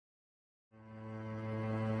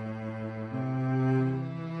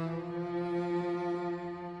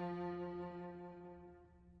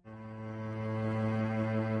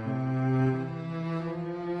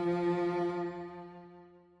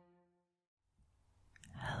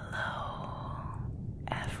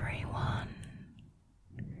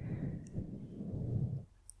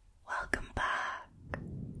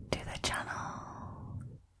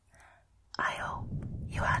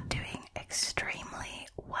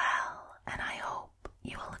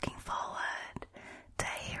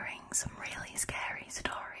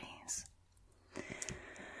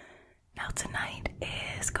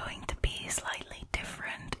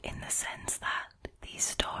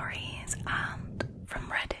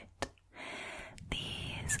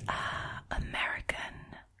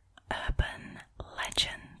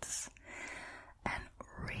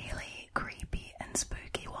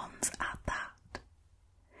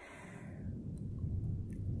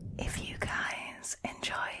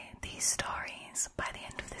these stories by the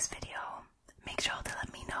end of this video, make sure to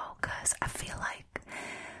let me know, because I feel like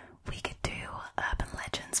we could do urban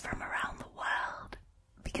legends from around the world,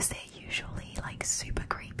 because they're usually like super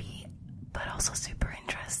creepy but also super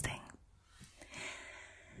interesting.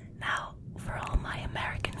 Now, for all my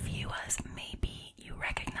American viewers, maybe you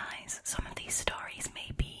recognize some of these stories,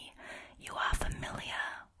 maybe you are familiar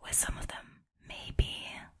with some of them. Maybe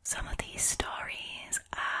some of these stories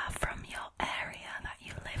are from your area that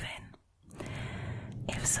you live in.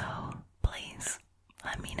 If so, please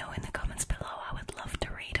let me know in the comments below. I would love to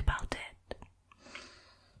read about it.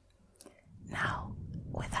 Now,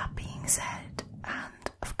 with that being said,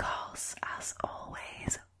 and of course, as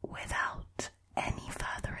always, without any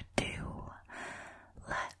further ado,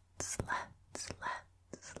 let's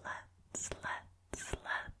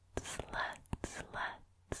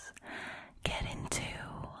get into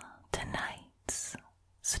tonight's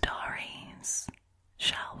stories,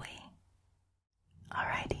 shall we?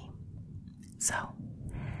 Alrighty, so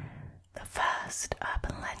the first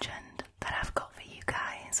urban legend that I've got for you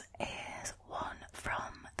guys is one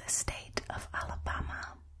from the state of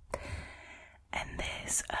Alabama, and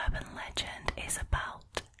this urban legend is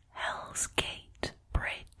about Hell's Gate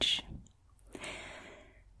Bridge.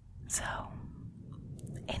 So,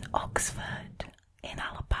 in Oxford, in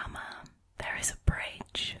Alabama, there is a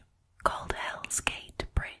bridge called Hell's Gate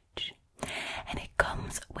Bridge, and it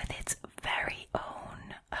comes with its very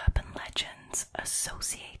own urban legends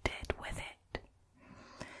associated with it.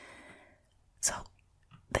 So,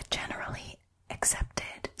 the generally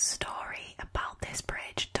accepted story about this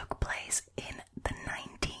bridge took place in the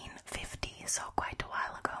 1950s, so quite a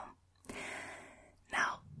while ago.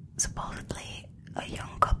 Now, supposedly, a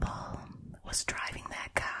young couple was driving their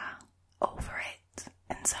car over it,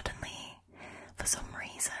 and suddenly, for some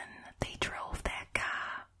reason, they drove their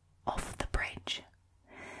car off the bridge.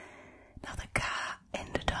 Now, the car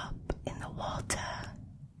ended up in the water,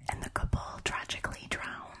 and the couple tragically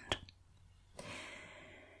drowned.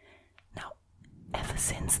 Now, ever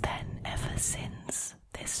since then, ever since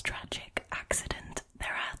this tragic accident,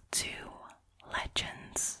 there are two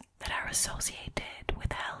legends that are associated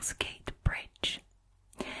with Hell's Gate Bridge.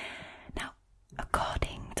 Now,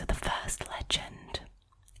 according to the first legend,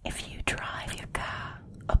 if you drive your car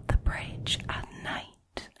up the bridge at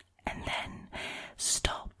night and then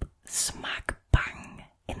stop smack bang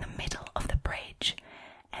in the middle of the bridge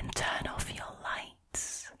and turn off your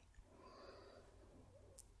lights,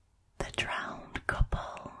 the drowned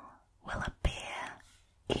couple will appear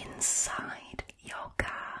inside your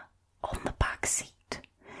car on the back seat.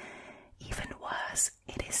 Even worse,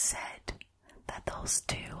 it is said that those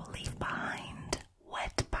two leave behind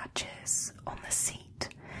wet patches on the seat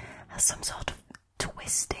as some sort of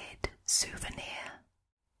twisted souvenir.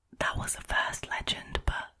 That was the first legend,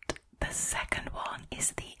 but the second one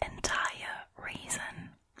is the entire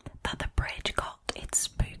reason that the bridge got its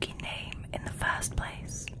spooky name in the first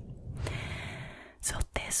place. So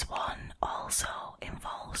this one also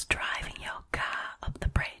involves driving your car up the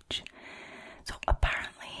bridge. So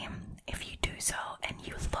apparently, if you do so and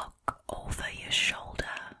you look over your shoulder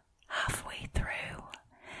halfway through,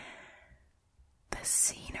 the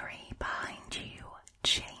scenery behind you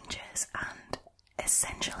changes and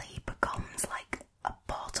essentially becomes like a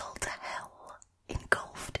portal to hell,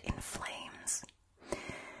 engulfed in flames.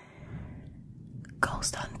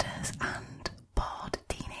 Ghost hunters and bored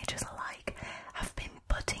teenagers alike have been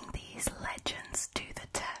putting these legends to the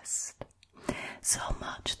test, so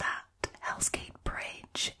much that Hell's Gate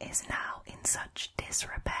Bridge is now in such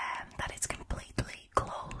disrepair that it's completely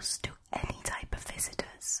closed to any type of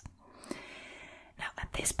visitors. Now,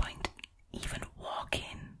 at this point, even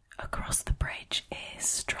walking across the bridge is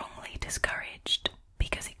strongly discouraged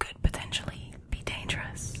because it could potentially be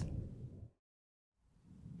dangerous.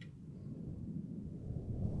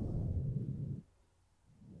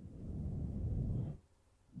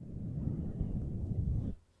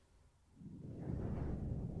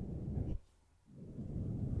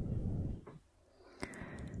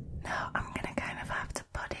 Now, I'm gonna kind of have to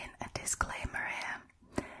put in a disclaimer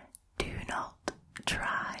here. Do not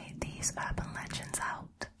try these urban legends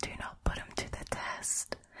out. Do not put them to the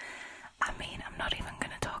test.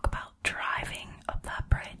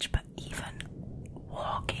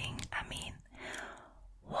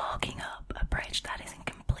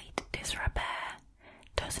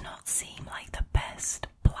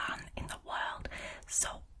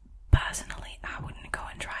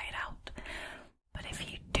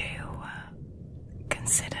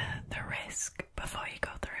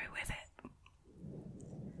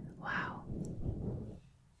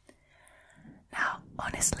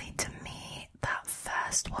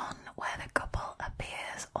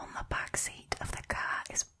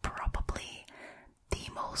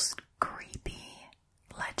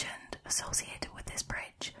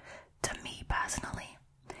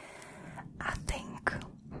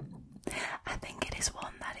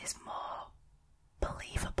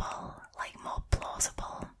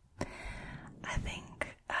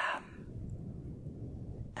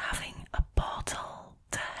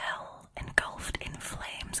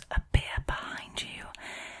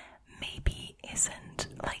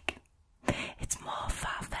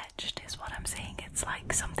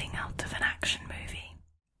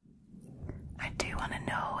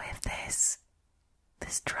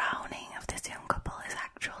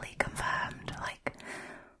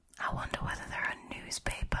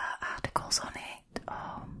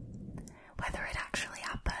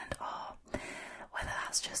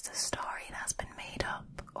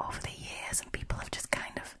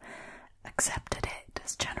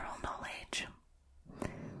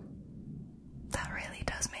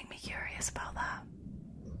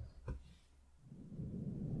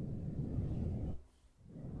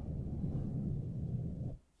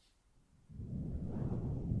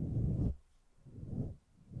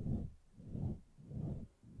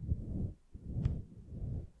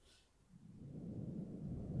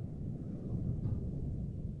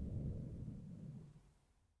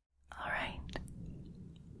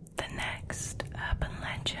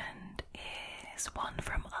 is one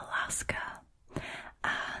from Alaska,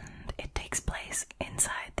 and it takes place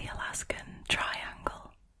inside the Alaskan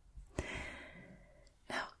Triangle.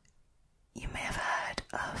 Now, you may have heard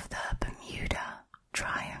of the Bermuda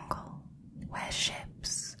Triangle, where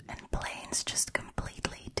ships and planes just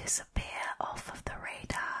completely disappear off of the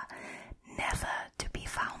radar, never to be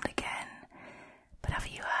found again. But have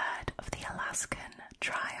you heard of the Alaskan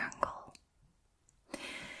Triangle?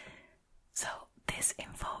 So this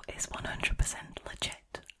info is 100%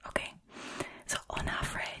 legit, okay? So on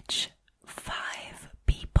average, 5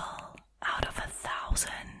 people out of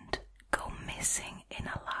 1,000 go missing in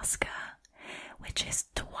Alaska, which is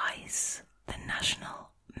twice the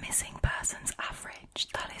national missing persons average.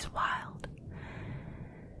 That is wild.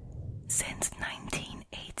 Since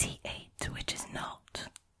 1988, which is not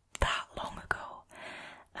that long ago,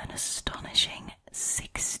 an astonishing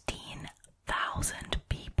 16,000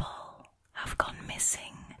 people have gone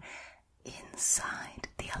missing inside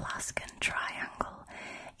the Alaskan Triangle,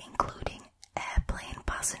 including airplane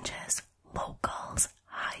passengers, locals,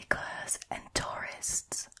 hikers, and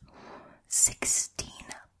tourists.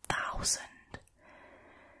 16,000.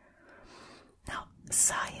 Now,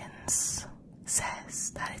 science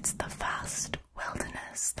says that it's the vast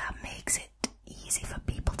wilderness that makes it easy for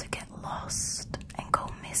people to get lost and go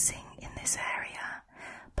missing in this area,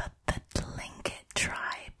 but the Tlingit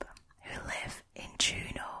tribe who live in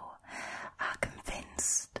Juneau are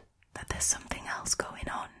convinced that there's something else going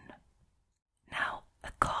on. Now,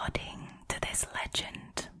 according to this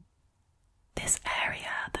legend, this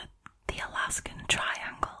area, the Alaskan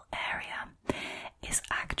Triangle area, is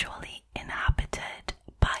actually inhabited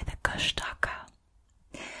by the Kushtaka.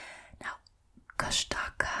 Now,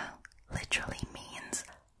 Kushtaka literally means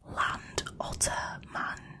land otter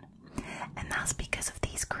man, and that's because of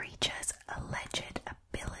these creatures' alleged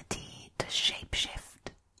ability to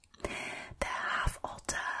shapeshift. They're half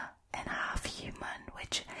otter and half human,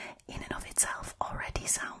 which in and of itself already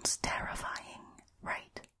sounds terrifying,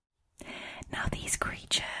 right? Now, these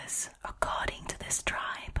creatures, according to this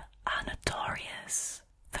tribe, are notorious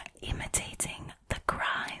for imitating the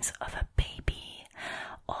cries of a baby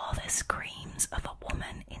or the screams of a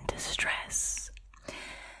woman in distress.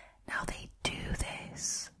 Now, they do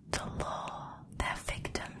this to lure their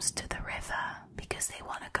victims to the river because they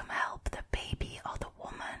want to come help the baby or the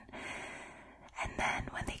woman. And then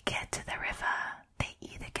when they get to the river, they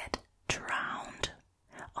either get drowned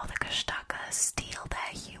or the Kushtaka steal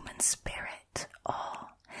their human spirit, or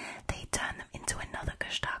they turn them into another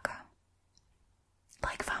Kushtaka.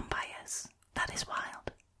 Like vampires. That is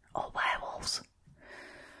wild. Or werewolves.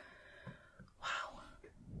 Wow.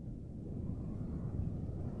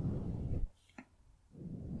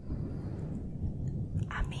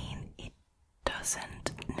 I mean, it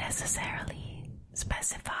doesn't necessarily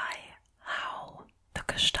specify how the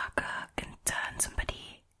Kushtaka can turn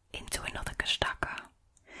somebody into another Kushtaka,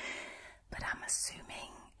 but I'm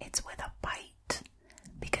assuming it's with a bite,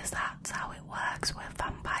 because that's how it works with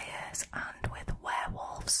vampires and with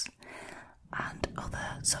werewolves and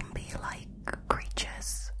other zombie-like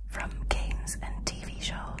creatures from games and TV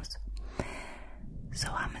shows. So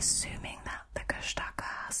I'm assuming that the Kushtaka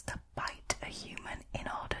has to bite a human in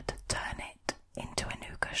order to turn it into a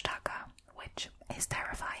new Kushtaka, which is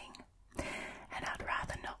terrifying, and I'd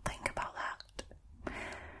rather not think about that.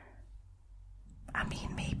 I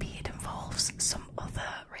mean, maybe it involves some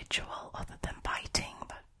other ritual other than biting,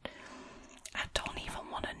 but I don't even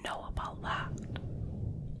want to know about that.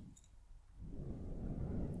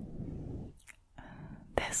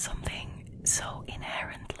 There's something so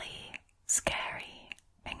inherently scary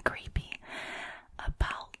and creepy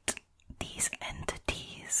about these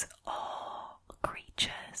entities or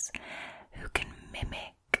creatures who can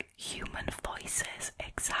mimic human voices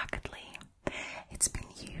exactly. It's been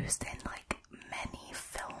used in like many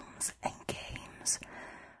films and games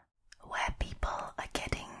where people are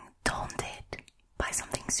getting taunted by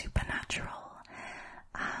something supernatural,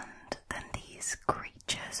 and then these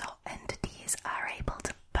creatures or entities are able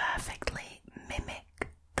to perfectly mimic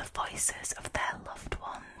the voices of their loved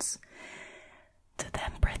ones to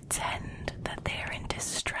then pretend that they're in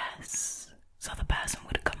distress so the person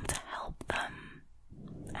would come to help them.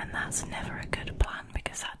 And that's never a good plan,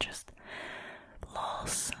 because that just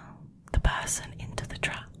lures the person into the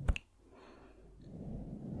trap.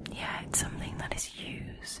 Yeah, it's something that is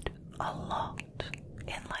used a lot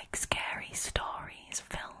in like scary stories,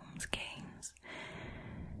 films, games.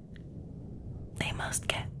 They must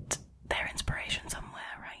get their inspiration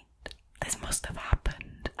somewhere, right? This must have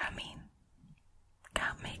happened. I mean,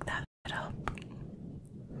 can't make that up.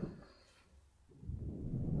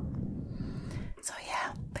 So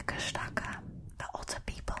yeah, the Kushtaka,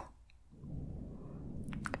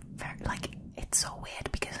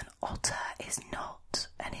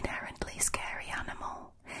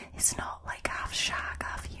 It's not like half shark,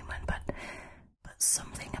 half human, but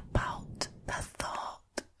something about the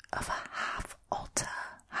thought of a half otter,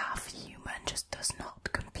 half human just does not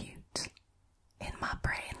compute in my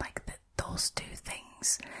brain. Like those two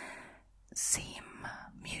things seem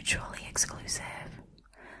mutually exclusive.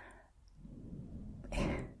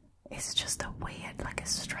 It's just a weird, like a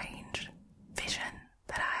strange vision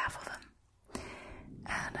that I have of them.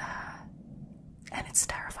 And it's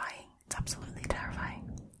terrifying. It's absolutely terrifying.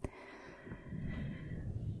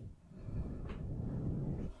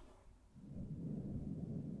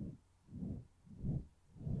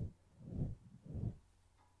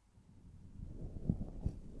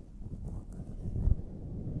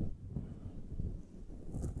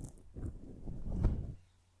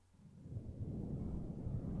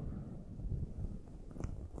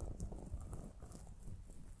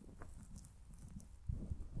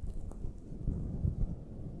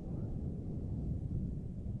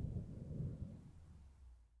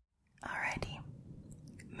 Alrighty,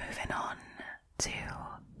 moving on to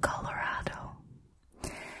Colorado.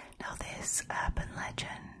 Now this urban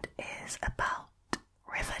legend is about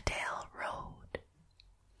Riverdale Road.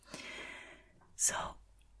 So,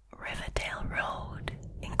 Riverdale Road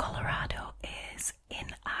in Colorado is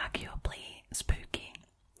inarguably spooky.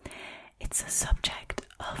 It's a subject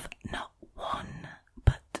of not one,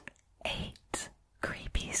 but 8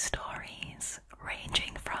 creepy stories,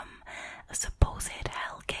 ranging from a supposed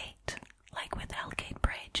hell gate, like with Hellgate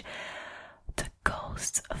Bridge, to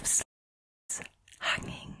ghosts of slaves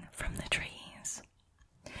hanging from the trees.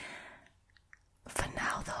 For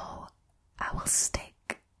now though, I will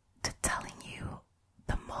stick to telling you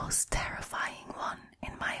the most terrifying one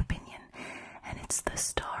in my opinion, and it's the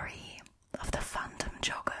story of the Phantom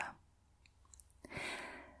Jogger.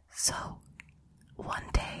 So, one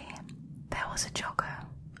day there was a jogger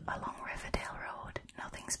along Riverdale Road,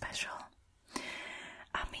 nothing special.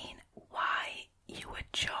 I mean, why you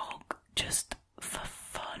would jog just for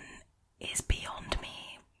fun is beyond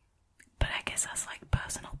me, but I guess that's like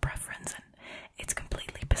personal preference and it's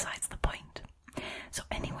completely besides the point. So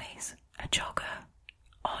anyways, a jogger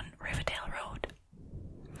on Riverdale Road.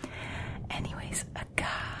 Anyways, a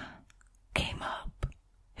car came up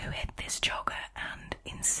who hit this jogger, and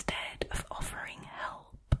instead of offering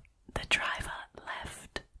help, the driver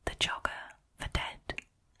left the jogger for dead.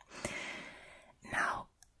 Now,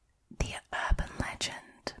 the urban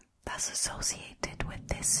legend that's associated with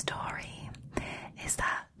this story is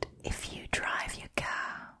that if you drive your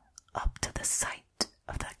car up to the site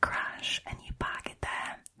of the crash and you park it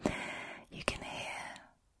there, you can hear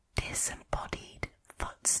disembodied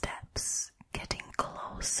footsteps getting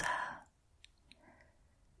closer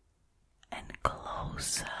and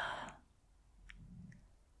closer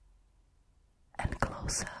and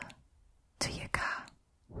closer to your car.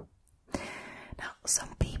 Now,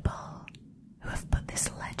 some people who have put this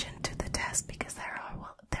legend to the test, because there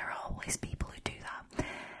are always people who do that,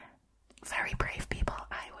 very brave people.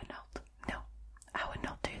 I would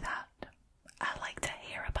not do that. I like to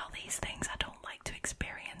hear about these things. I don't like to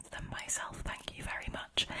experience them myself, thank you very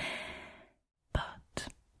much. But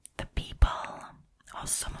the people, or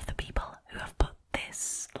some of the people who have put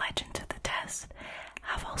this legend to the test,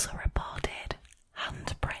 have also reported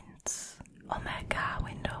handprints on their car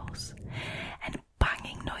windows and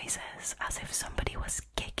banging noises as if somebody was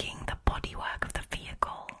kicking the bodywork of the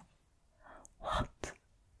vehicle. What?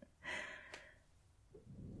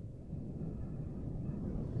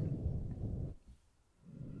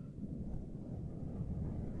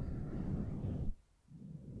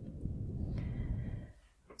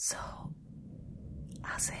 So,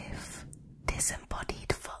 as if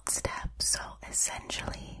disembodied footsteps, so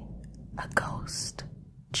essentially a ghost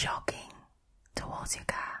jogging towards your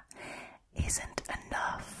car, isn't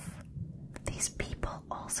enough. These people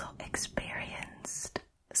also experienced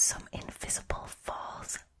some invisible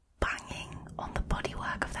force banging on the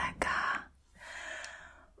bodywork of their car.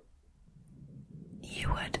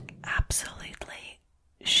 You would absolutely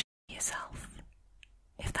shit yourself.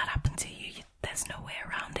 If that happened to you, there's no way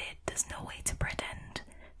around it. There's no way to pretend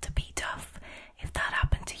to be tough. If that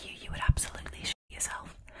happened to you, you would absolutely shit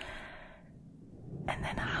yourself. And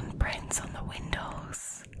then handprints on the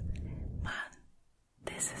windows. Man,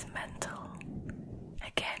 this is mental.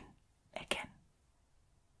 Again.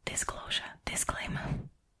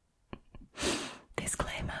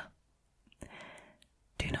 Disclaimer.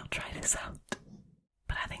 Do not try this out.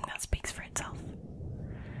 But I think that speaks for itself.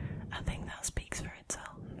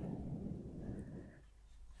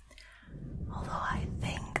 Although I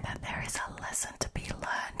think that there is a lesson to be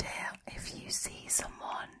learned here if you see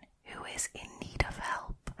someone who is in need of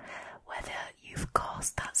help, whether you've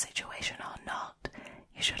caused that situation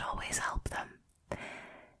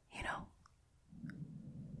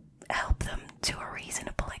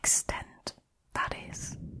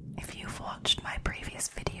watched my previous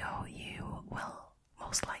video, you will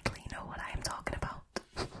most likely know what I am talking about.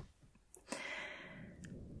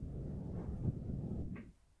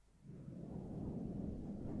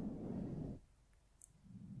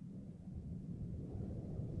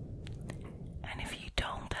 And if you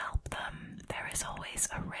don't help them, there is always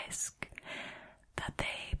a risk that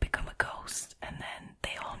they become a ghost and then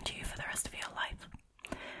they haunt you for the rest of your life.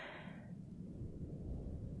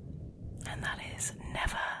 And that is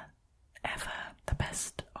never, ever the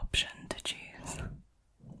best option to choose.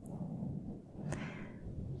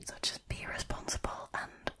 So just be responsible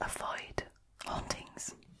and avoid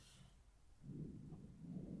hauntings.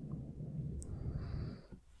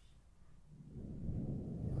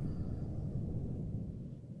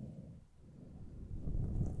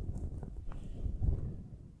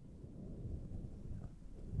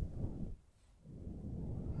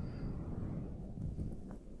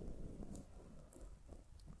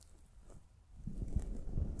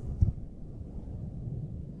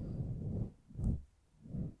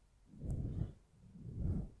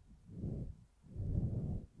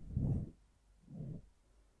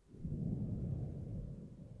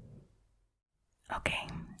 Okay,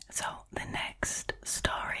 so the next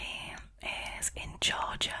story is in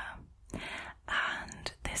Georgia,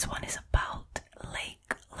 and this one is about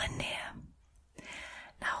Lake Lanier.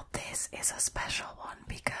 Now this is a special one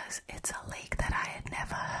because it's a lake that I had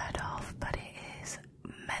never heard of, but it is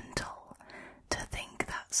mental to think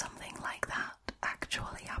that something like that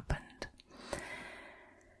actually happened.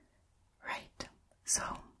 Right, so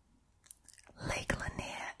Lake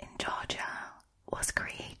Lanier in Georgia was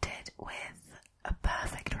created with a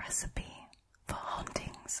perfect recipe for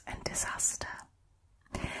hauntings and disaster.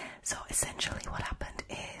 So essentially what happened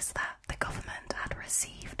is that the government had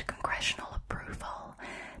received congressional approval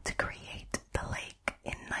to create the lake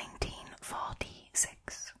in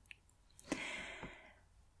 1946.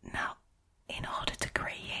 Now, in order to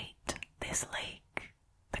create this lake,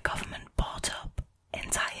 the government bought up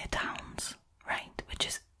entire towns, right? Which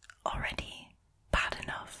is already bad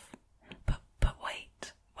enough. But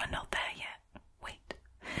wait, we're not there yet. Wait.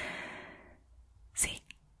 See,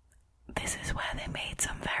 this is where they made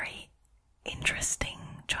some very interesting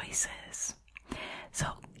choices. So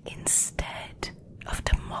instead of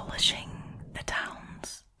demolishing the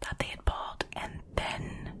towns that they had bought and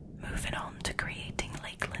then moving on to creating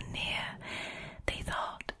Lake Lanier, they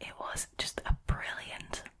thought it was just a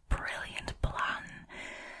brilliant, brilliant plan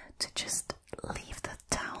to just leave the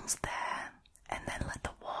towns there and then let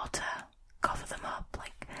the water cover them up.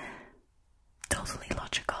 Like, totally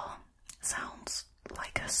logical. Sounds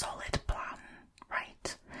like a solid plan,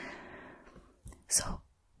 right? So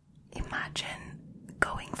imagine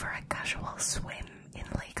going for a casual swim in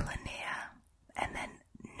Lake Lanier and then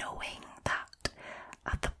knowing that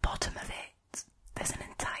at the bottom of it there's an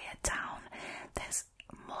entire town. There's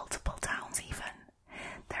multiple towns even.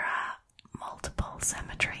 There are multiple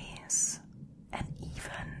cemeteries and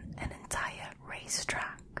even an entire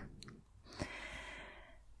racetrack.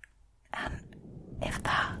 And if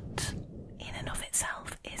that in and of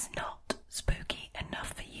itself is not spooky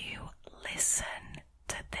enough for you, listen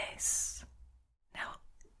to this. Now,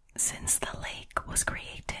 since the lake was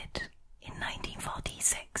created in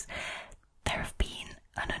 1946, there have been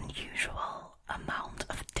an unusual amount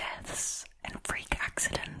of deaths and freak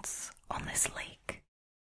accidents on this lake.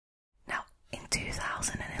 Now, in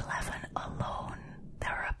 2011 alone,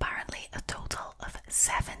 there were apparently a total of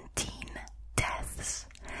 17 deaths.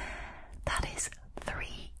 That is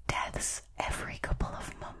 3 deaths every couple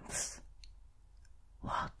of months.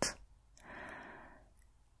 What?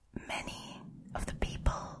 Many of the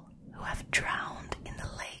people who have drowned in the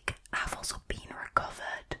lake have also been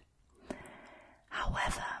recovered.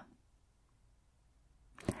 However,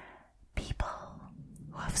 people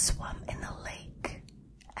who have swum in the lake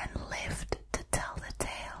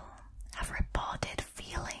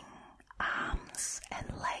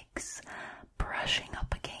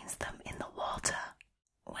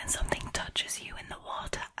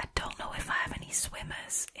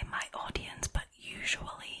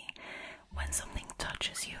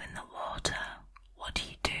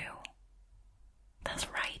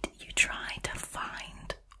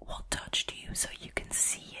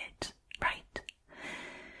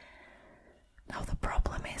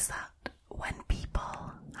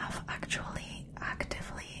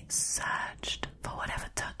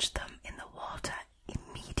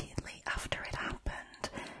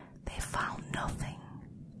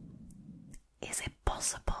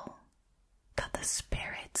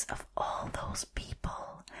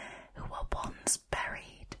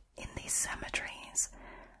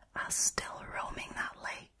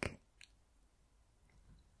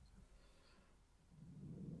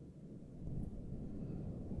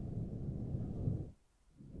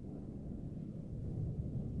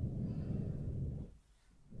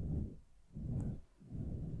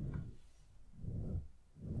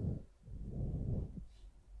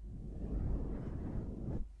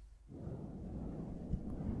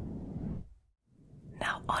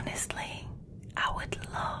Now, honestly, I would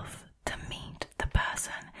love to meet the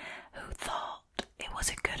person who thought it was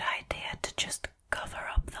a good idea to just cover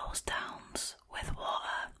up those towns with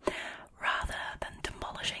water rather than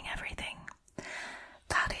demolishing everything.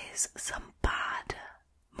 That is some bad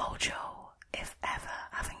mojo, if ever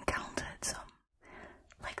I've encountered some.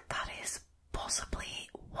 Like, that is possibly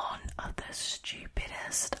one of the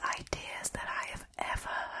stupidest ideas that I have ever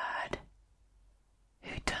heard.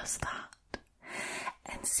 Who does that?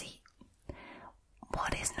 And see,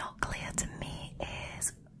 what is not clear to me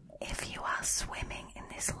is if you are swimming in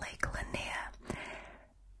this Lake Lanier,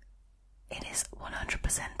 it is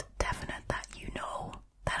 100% definite that you know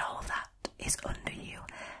that all of that is under you,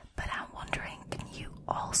 but I'm wondering, can you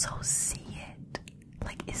also see it?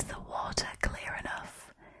 Like, is the water clear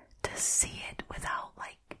enough to see it without,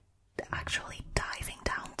 like, actually diving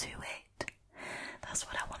down to it? That's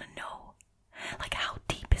what I want to know. Like, how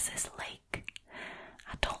deep is this lake?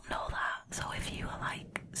 I don't know that. So if you are,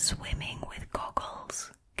 like, swimming with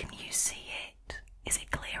goggles, can you see it? Is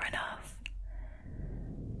it clear enough?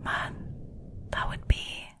 Man, that would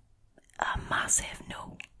be a massive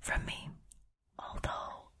no from me.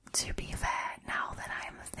 Although, to be fair, now that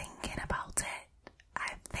I'm thinking about it,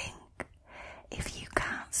 I think if you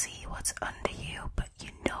can't see what's under you, but you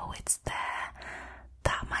know it's there,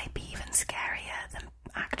 that might be even scarier than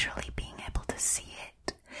actually being able to see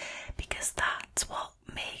it. Because that's what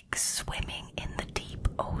makes swimming in the deep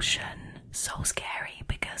ocean so scary,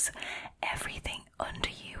 because everything under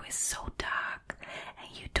you is so dark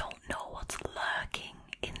and you don't know what's lurking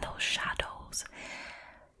in those shadows.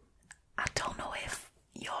 I don't know if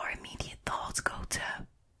your immediate thoughts go to,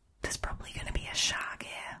 there's probably going to be a shark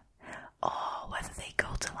here, or whether they go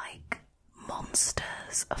to, like,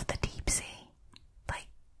 monsters of the deep sea, like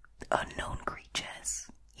unknown creatures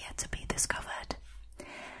yet to be discovered.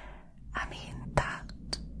 I mean, that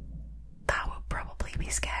would probably be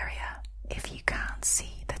scarier if you can't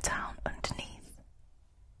see the town underneath,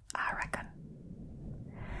 I reckon.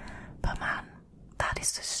 But man, that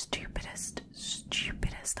is the stupidest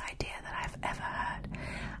idea that I've ever heard.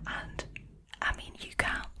 And I mean, you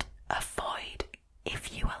can't avoid,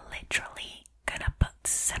 if you are literally gonna put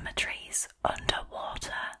cemeteries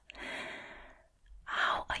underwater,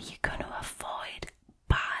 how are you gonna avoid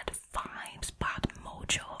bad vibes, bad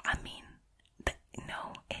mojo? I mean,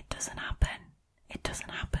 no, it doesn't happen. It doesn't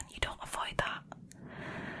happen. You don't avoid that.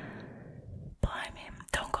 Blimey,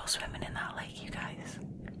 don't go swimming in that lake, you guys.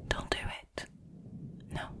 Don't do it.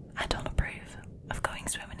 No, I don't approve of going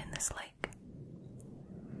swimming in this lake.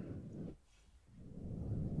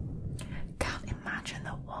 Can't imagine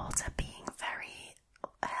the water being very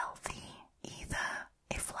healthy either,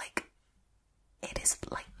 if, like, it is,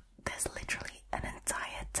 like, there's literally an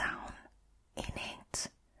entire town in it.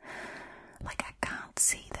 Like, I can't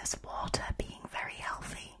see this water being very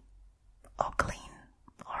healthy or clean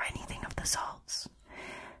or anything of the sorts.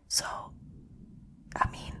 So, I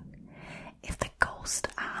mean, if the ghost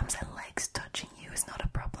arms and legs touching you is not a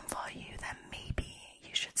problem for you, then maybe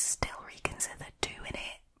you should still reconsider doing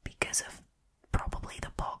it because of probably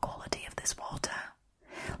the poor quality of this water.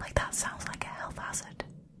 Like, that sounds like a health hazard.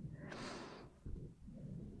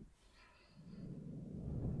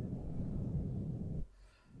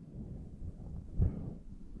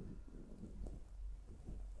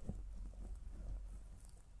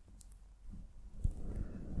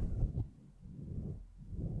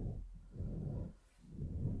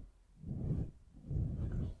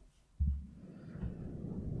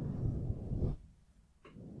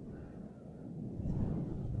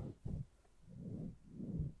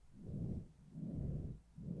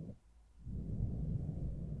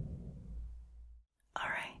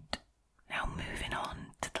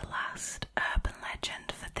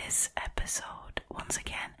 Episode. Once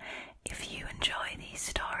again, if you enjoy these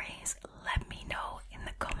stories, let me know in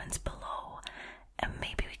the comments below and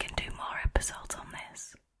maybe we can do more episodes on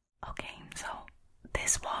this. Okay, so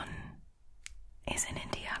this one is in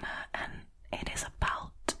Indiana and it is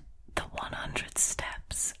about the 100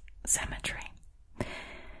 Steps Cemetery.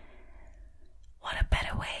 What a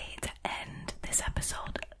better way to end this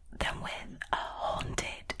episode than with a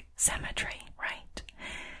haunted cemetery, right?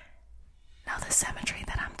 Now, the cemetery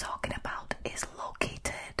that I'm talking about is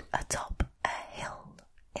located atop a hill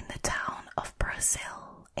in the town of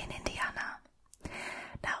Brazil in Indiana.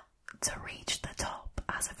 Now, to reach the top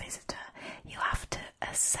as a visitor, you have to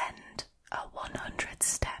ascend a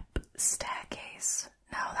 100-step staircase.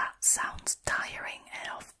 Now, that sounds tiring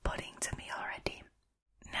and off-putting to me already.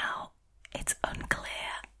 Now, it's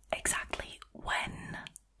unclear exactly when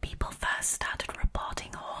people first started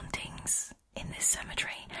reporting hauntings in this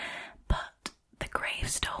cemetery, but the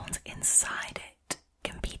graves inside it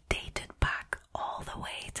can be dated back all the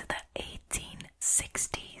way to the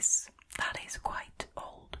 1860s. That is quite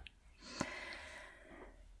old.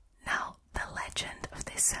 Now, the legend of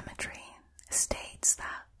this cemetery states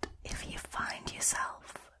that if you find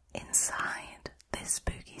yourself inside this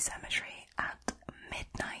spooky cemetery at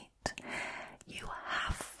midnight, you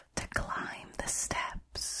have to climb the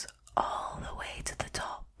steps all the way to the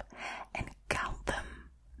top and count them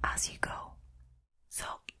as you go. So,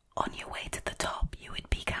 on your way to the top, you would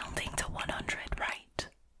be counting to 100, right?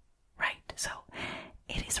 Right, so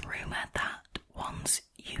it is rumoured that once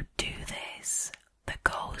you do this, the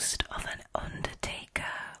ghost of an undertaker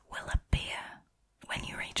will appear when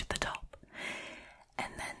you reach the top.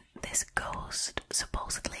 And then this ghost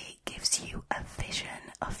supposedly gives you a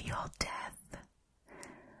vision of your death.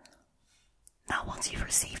 Now, once you've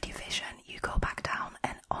received your vision, you go back down,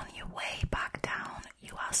 and on your way back down,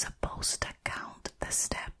 you are supposed to count the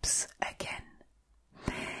steps again.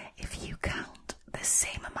 If you count the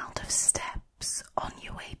same amount of steps on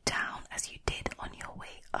your way down as you did on your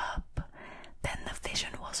way up, then the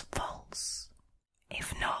vision was false.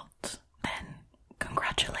 If not, then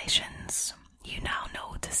congratulations. You now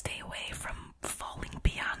know to stay away from falling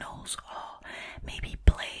pianos or maybe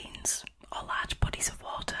planes or large bodies of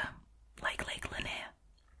water like Lake Lanier.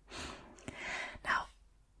 Now,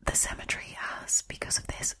 the cemetery has, because of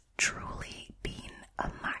this, truly been a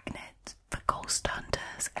magnet for ghost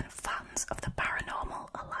hunters and fans of the paranormal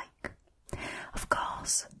alike. Of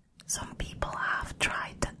course, some people have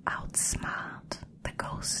tried to outsmart the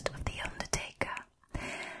ghost of the undertaker.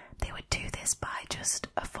 They would do this by just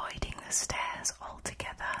avoiding the stairs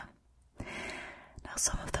altogether. Now,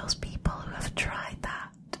 some of those people who have tried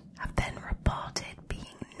that have then reported being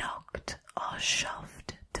knocked or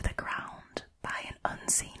shoved to the ground by an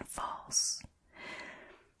unseen force.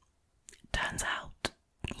 Turns out,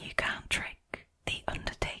 you can't trick the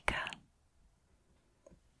undertaker.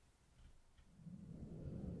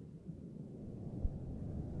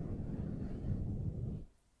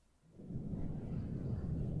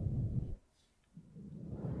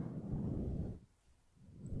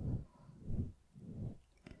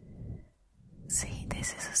 See,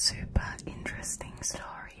 this is a super interesting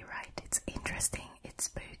story, right? It's interesting, it's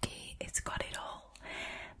spooky, it's got it all.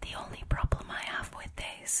 The only problem I have with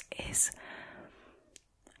this is,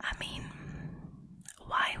 I mean,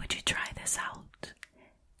 why would you try this out?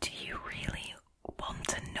 Do you really want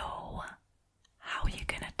to know how you're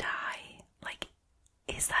gonna die? Like,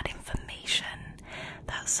 is that information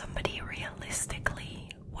that somebody realistically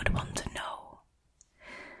would want to know?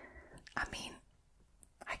 I mean,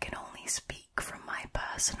 I can only speak from my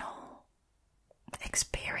personal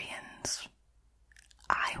experience.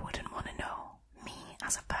 I wouldn't want to know, me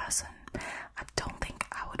as a person. I don't think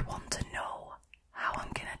I would want to know how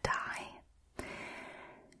I'm gonna die.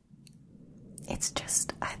 It's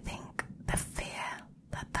just, I think, the fear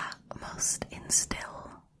that must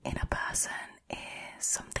instill in a person is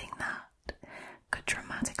something that could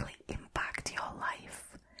dramatically impact your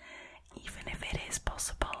life, even if it is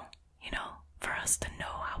possible, you know, for us to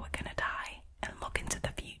know how we're gonna die and look into the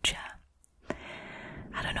future.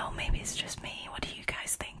 I don't know, maybe it's just me. What do you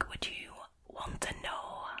guys think? Would you want to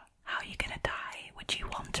know how you're gonna die? Would you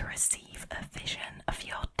want to receive a vision of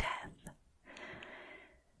your death?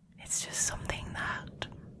 It's just something that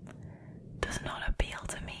does not appeal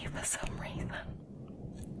to me for some reason.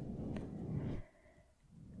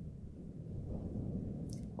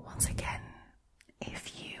 Once again,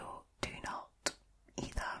 if you do not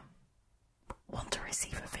either want to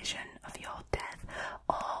receive a vision of your death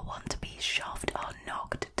or want to be shoved or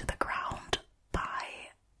knocked to the ground by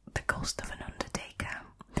the ghost of an undertaker,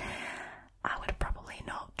 I would probably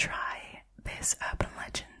not try this urban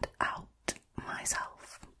legend out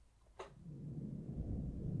myself.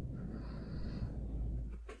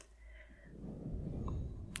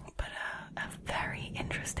 But a very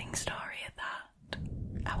interesting story at that.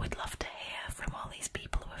 I would love to hear from all these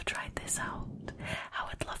people who have tried this out. I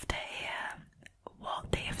would love to hear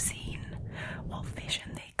what they have seen, what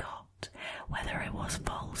vision they got, whether it was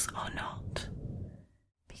false or not.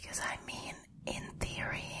 Because I mean, in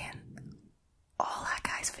theory, all that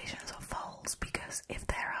guy's visions are false, because if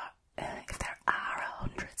there are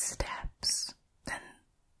 100 steps, then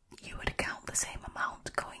you would count the same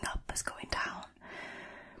amount going up as going down,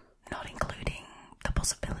 not including the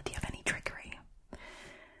possibility of any trickery.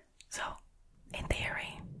 So, in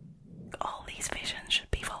theory, all these visions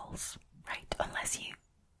should be false, right? Unless you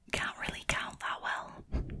can't really count that well.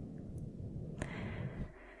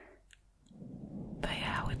 But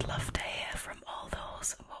yeah, I would love to hear from all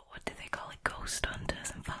those, what do they call it, ghost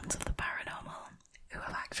hunters and fans of the paranormal, who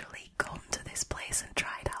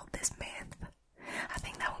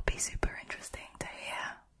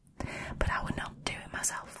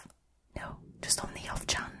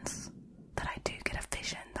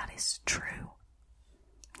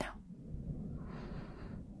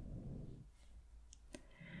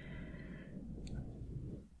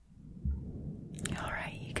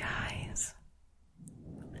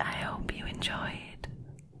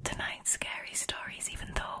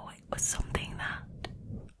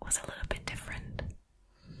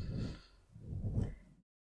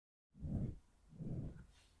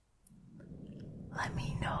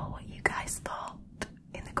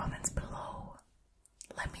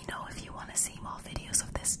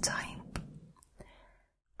type.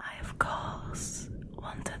 I, of course,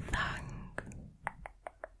 want to thank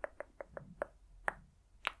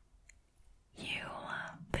you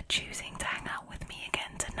for choosing to hang out with me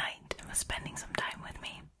again tonight and for spending some time with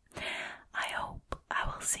me. I hope I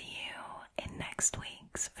will see you in next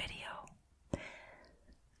week's video.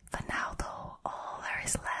 For now though, all there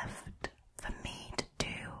is left for me to do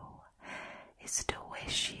is to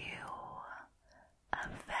wish you a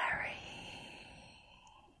very,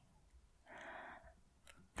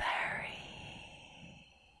 very,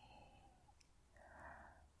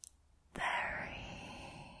 very,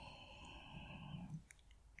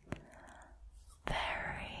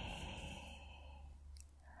 very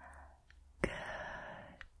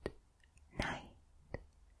good night.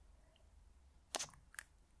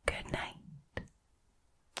 Good night.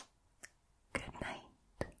 Good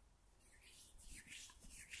night.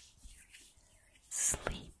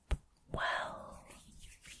 Sleep well.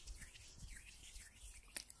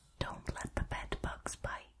 Don't let the bed bugs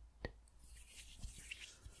bite.